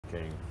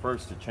Okay,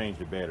 first to change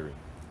the battery,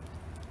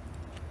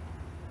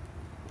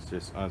 let's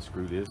just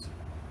unscrew this.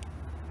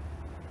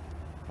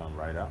 Come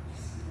right out.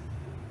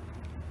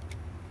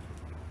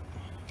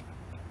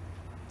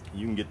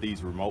 You can get these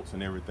remotes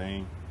and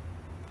everything.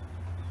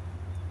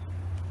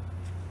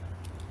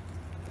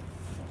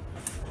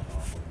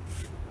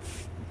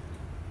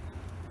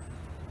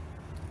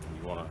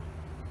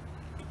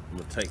 I'm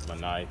gonna take my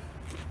knife,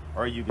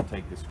 or you can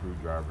take the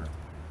screwdriver,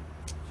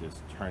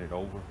 just turn it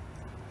over.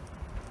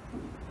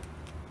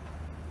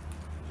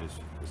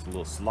 Just a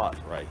little slot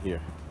right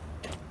here.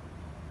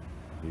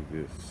 You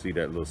can see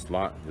that little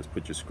slot. Just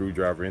put your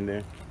screwdriver in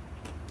there.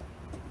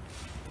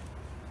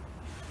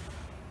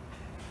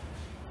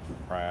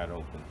 Pry it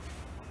open.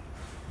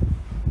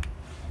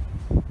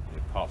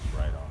 It pops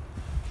right off.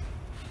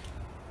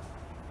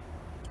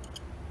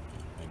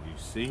 And you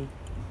see,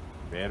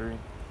 battery.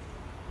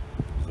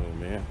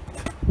 Zoom in.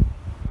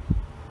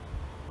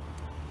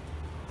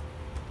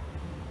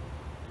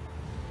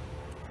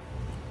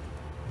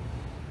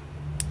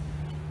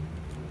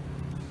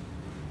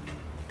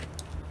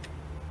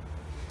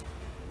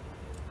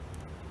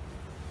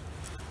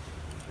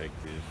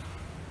 Take this,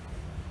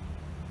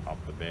 pop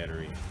the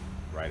battery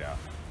right out.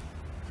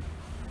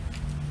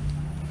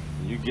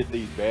 You get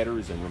these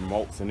batteries and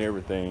remotes and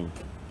everything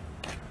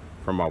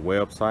from my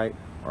website,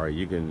 or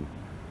you can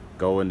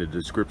go in the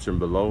description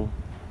below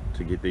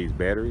to get these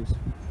batteries.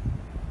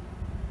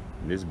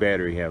 And this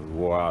battery has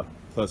wore out,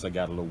 plus I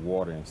got a little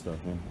water and stuff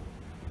in.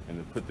 And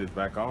to put this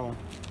back on,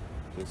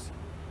 just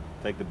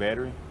take the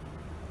battery,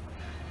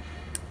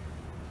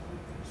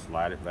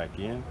 slide it back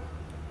in.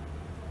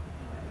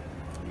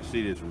 You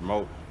see this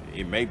remote,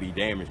 it may be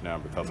damaged now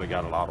because I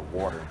got a lot of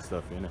water and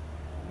stuff in it.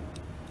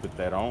 Put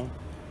that on,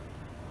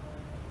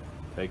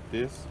 take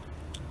this,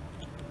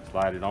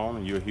 slide it on,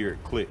 and you'll hear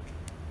it click.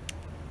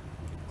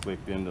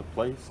 Clicked into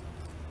place.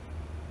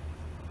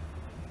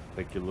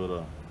 Take your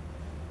little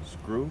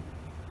screw,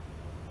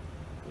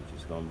 which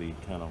is going to be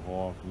kind of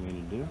hard for me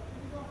to do.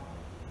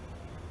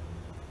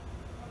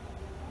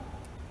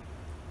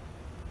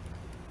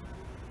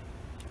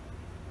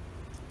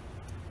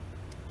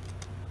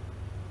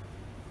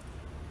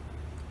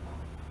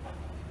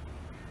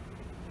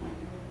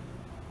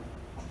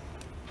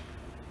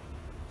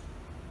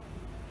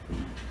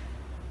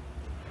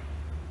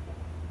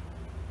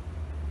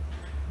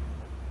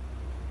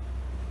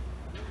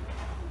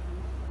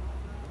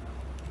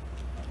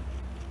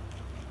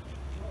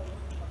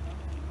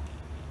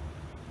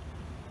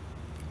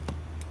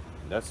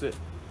 That's it.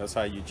 That's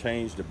how you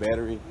change the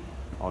battery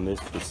on this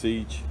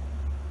Prestige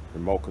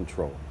remote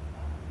control.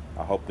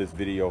 I hope this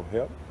video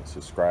helped.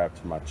 Subscribe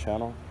to my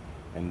channel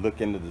and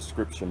look in the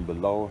description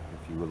below if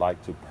you would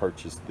like to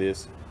purchase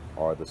this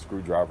or the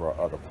screwdriver or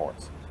other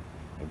parts.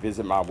 And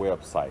visit my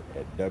website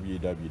at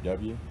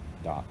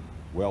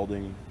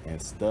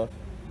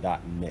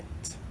www.weldingandstuff.net.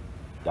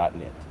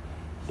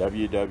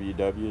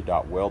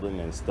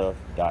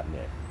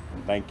 www.weldingandstuff.net.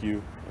 Thank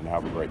you and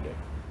have a great day.